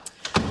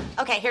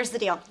Okay, here's the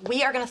deal.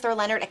 We are going to throw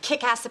Leonard a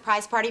kick-ass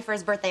surprise party for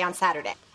his birthday on Saturday.